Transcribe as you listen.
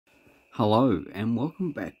Hello and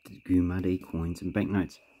welcome back to Gourmet Coins and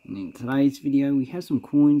Banknotes. And in today's video we have some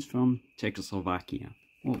coins from Czechoslovakia.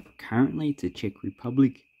 Well, currently it's the Czech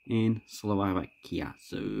Republic and Slovakia,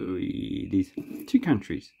 so it is two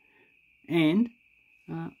countries. And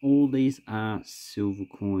all these are silver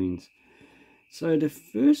coins. So the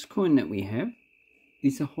first coin that we have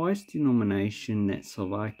is the highest denomination that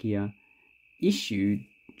Slovakia issued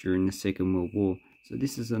during the Second World War. So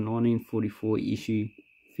this is a 1944 issue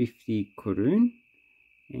 50 korun,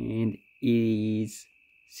 and it is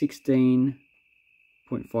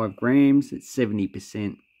 16.5 grams. It's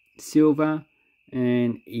 70% silver,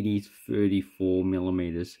 and it is 34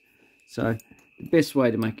 millimeters. So the best way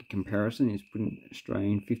to make a comparison is put an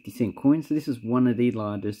Australian 50-cent coin. So this is one of the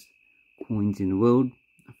largest coins in the world.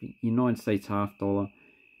 I think United States half dollar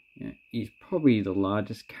is probably the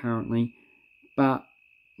largest currently, but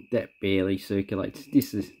that barely circulates.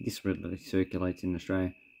 This really circulates in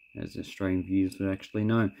Australia, as Australian viewers would actually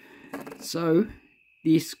know. So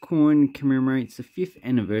this coin commemorates the 5th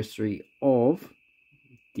anniversary of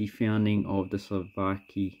the founding of the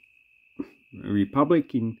Slovakia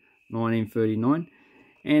Republic in 1939,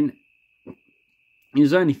 and it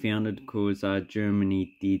was only founded because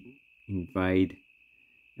Germany did invade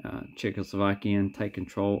Czechoslovakia and take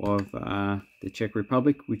control of the Czech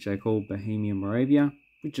Republic, which they call Bohemia Moravia,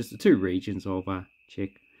 which is the two regions of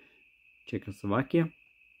Czechoslovakia.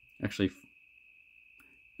 Actually,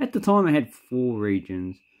 at the time it had 4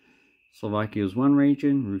 regions. Slovakia was one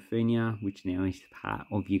region, Ruthenia, which now is part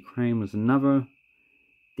of Ukraine, was another.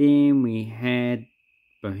 Then we had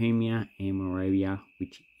Bohemia and Moravia,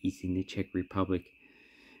 which is in the Czech Republic.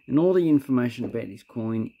 And all the information about this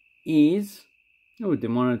coin is,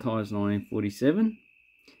 demonetized 1947.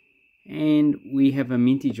 And we have a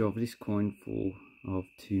mintage of this coin of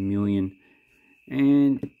 2 million.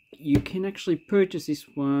 And you can actually purchase this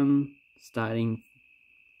one starting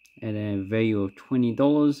at a value of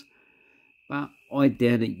 $20, but I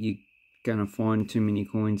doubt that you're going to find too many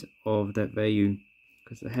coins of that value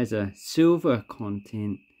because it has a silver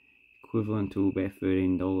content equivalent to about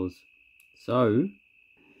 $13. So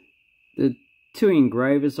the two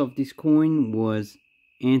engravers of this coin was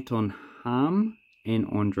Anton Ham and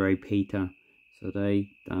Andre Peter, so they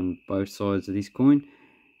done both sides of this coin.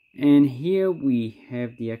 And here we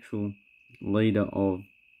have the actual leader of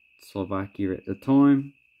Slovakia at the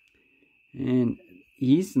time, and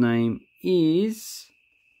his name is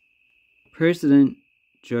President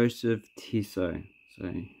Joseph Tiso.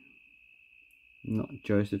 So not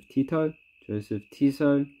Joseph Tito, Joseph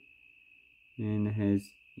Tiso, and it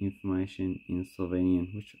has information in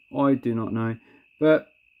Slovenian, which I do not know.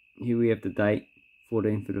 But here we have the date,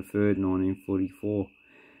 14th of the 3rd, 1944.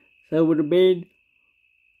 So it would have been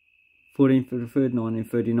 14th of the 3rd,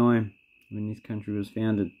 1939, when this country was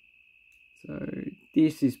founded. So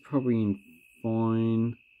this is probably in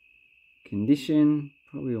fine condition,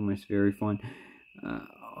 probably almost very fine.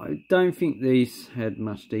 I don't think these had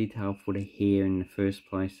much detail for the hair in the first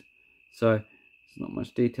place, so there's not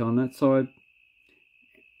much detail on that side.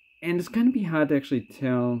 And it's going to be hard to actually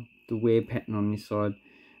tell the wear pattern on this side,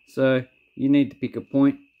 so you need to pick a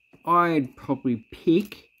point. I'd probably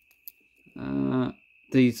pick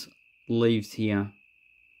these leaves here,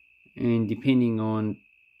 and depending on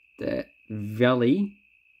the valley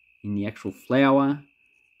in the actual flower,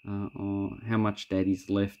 or how much that is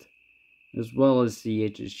left, as well as the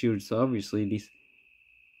edge of the shield. So obviously this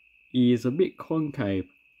is a bit concave,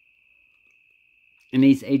 and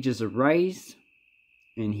these edges are raised,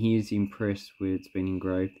 and here's impressed where it's been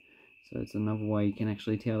engraved. So it's another way you can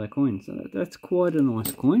actually tell a coin. So that's quite a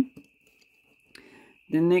nice coin.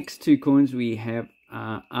 The next two coins we have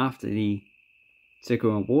after the Second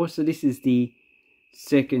World War. So this is the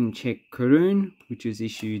second Czech korun, which was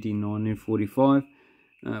issued in 1945.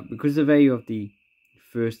 Because the value of the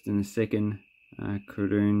first and the second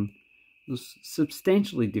korun was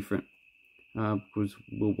substantially different, because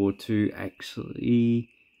World War II actually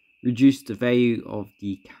reduced the value of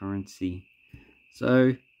the currency.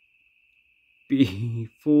 So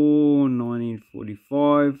before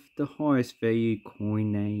 1945, the highest value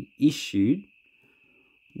coin they issued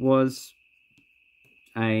was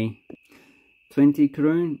a 20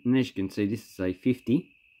 korun, and as you can see, this is a 50.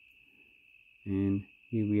 And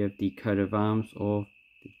here we have the coat of arms of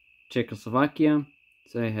Czechoslovakia.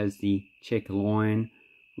 So it has the Czech lion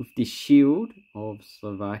with the shield of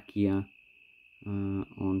Slovakia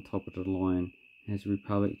on top of the lion. It has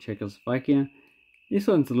Republic Czechoslovakia. This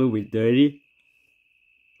one's a little bit dirty.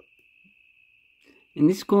 And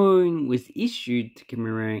this coin was issued to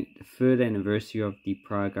commemorate the 3rd anniversary of the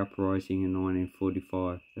Prague Uprising in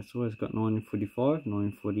 1945. That's why it's got 1945,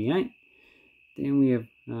 1948. Then we have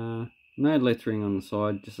no lettering on the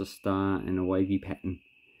side, just a star and a wavy pattern.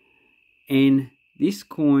 And this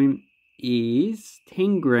coin is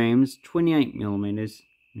 10 grams, 28 millimeters.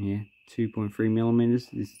 Yeah, 2.3 millimeters.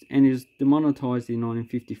 And it was demonetized in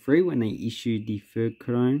 1953 when they issued the third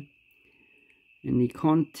coin. And the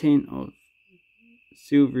content of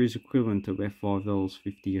silver is equivalent to about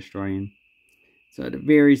 $5.50 Australian. So it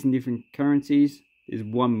varies in different currencies. There's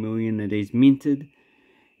 1 million of these minted,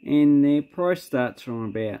 and their price starts from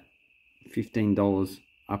about $15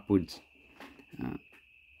 upwards.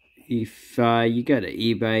 If you go to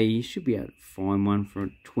eBay, you should be able to find one for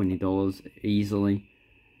 $20 easily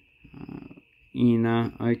in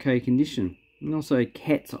okay condition. And also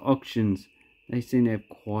Cat's Auctions, they seem to have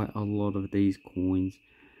quite a lot of these coins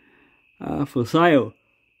for sale.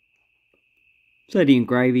 So the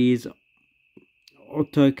engraver is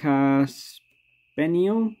Autocar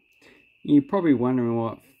Spaniel. You're probably wondering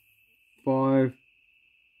what 5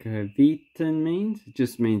 Kvitan means. It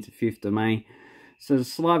just means the 5th of May. So the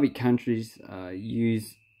Slavic countries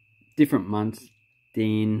use different months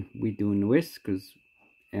than we do in the West, because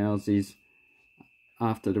ours is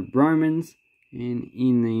after the Romans, and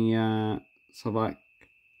in the Slovak,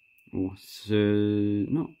 or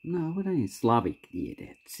Slavic, yeah,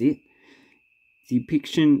 that's it.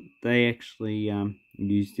 Depiction, they actually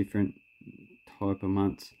use different type of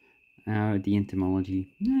months. The etymology,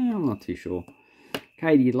 no, I'm not too sure.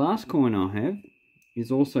 Okay, the last coin I have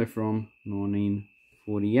is also from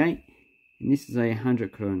 1948, and this is a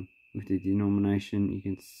 100 coin with the denomination you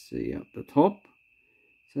can see up the top.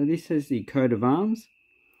 So this has the coat of arms.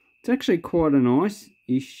 It's actually quite a nice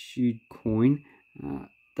issued coin.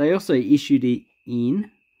 They also issued it in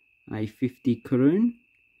a 50 korun,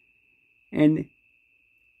 and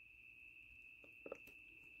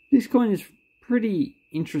this coin is pretty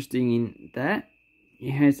interesting in that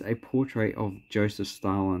it has a portrait of Joseph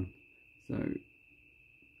Stalin. So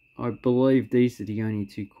I believe these are the only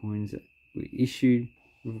 2 coins that were issued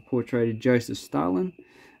with a portrait of Joseph Stalin.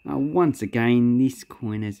 Once again, this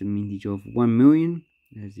coin has a mintage of 1 million,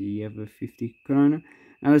 as the other 50 krona.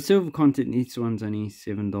 The silver content in this one's only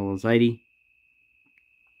 $7.80.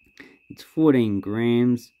 It's 14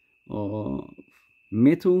 grams of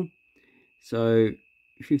metal, so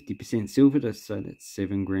 50% silver, so that's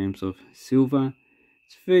 7 grams of silver.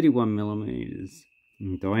 It's 31 millimeters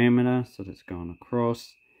in diameter, so that's going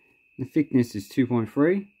across. The thickness is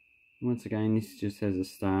 2.3. Once again, this just has a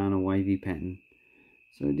star and a wavy pattern.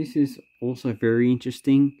 So this is also very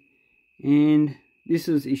interesting, and this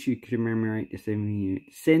was issued to commemorate the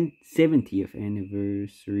 70th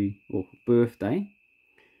anniversary, or birthday,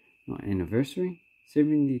 not anniversary,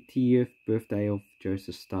 70th birthday of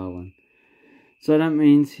Joseph Stalin. So that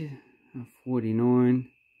means 49,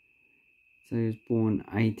 so he was born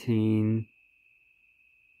 18,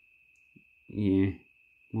 yeah,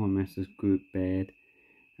 my maths is good, bad,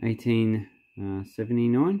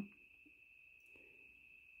 1879,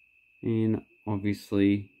 and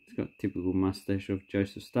obviously he's got typical mustache of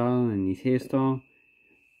Joseph Stalin and his hairstyle.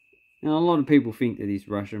 Now a lot of people think that he's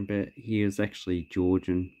Russian, but he is actually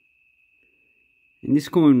Georgian. And this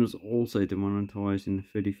coin was also demonetized in the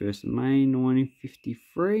 31st of May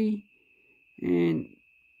 1953, and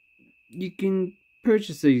you can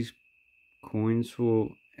purchase these coins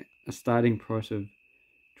for a starting price of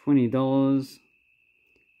 $20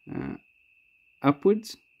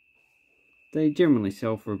 upwards. They generally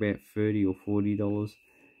sell for about $30 or $40,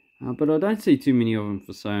 but I don't see too many of them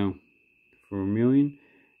for sale for $1 million,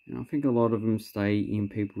 and I think a lot of them stay in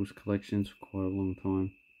people's collections for quite a long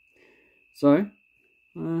time. So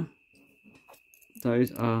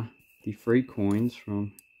those are the 3 coins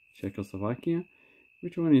from Czechoslovakia.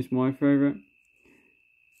 Which one is my favorite?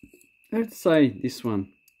 I have to say this one,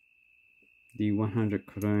 the 100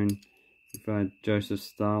 korun with Joseph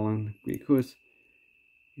Stalin, because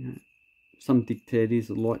you know, some dictators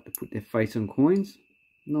like to put their face on coins.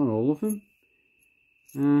 Not all of them.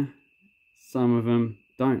 Some of them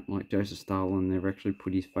don't, like Joseph Stalin never actually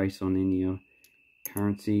put his face on any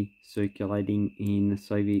currency circulating in the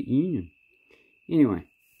Soviet Union. Anyway,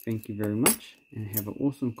 thank you very much, and have an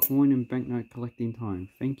awesome coin and banknote collecting time.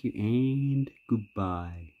 Thank you and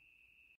goodbye.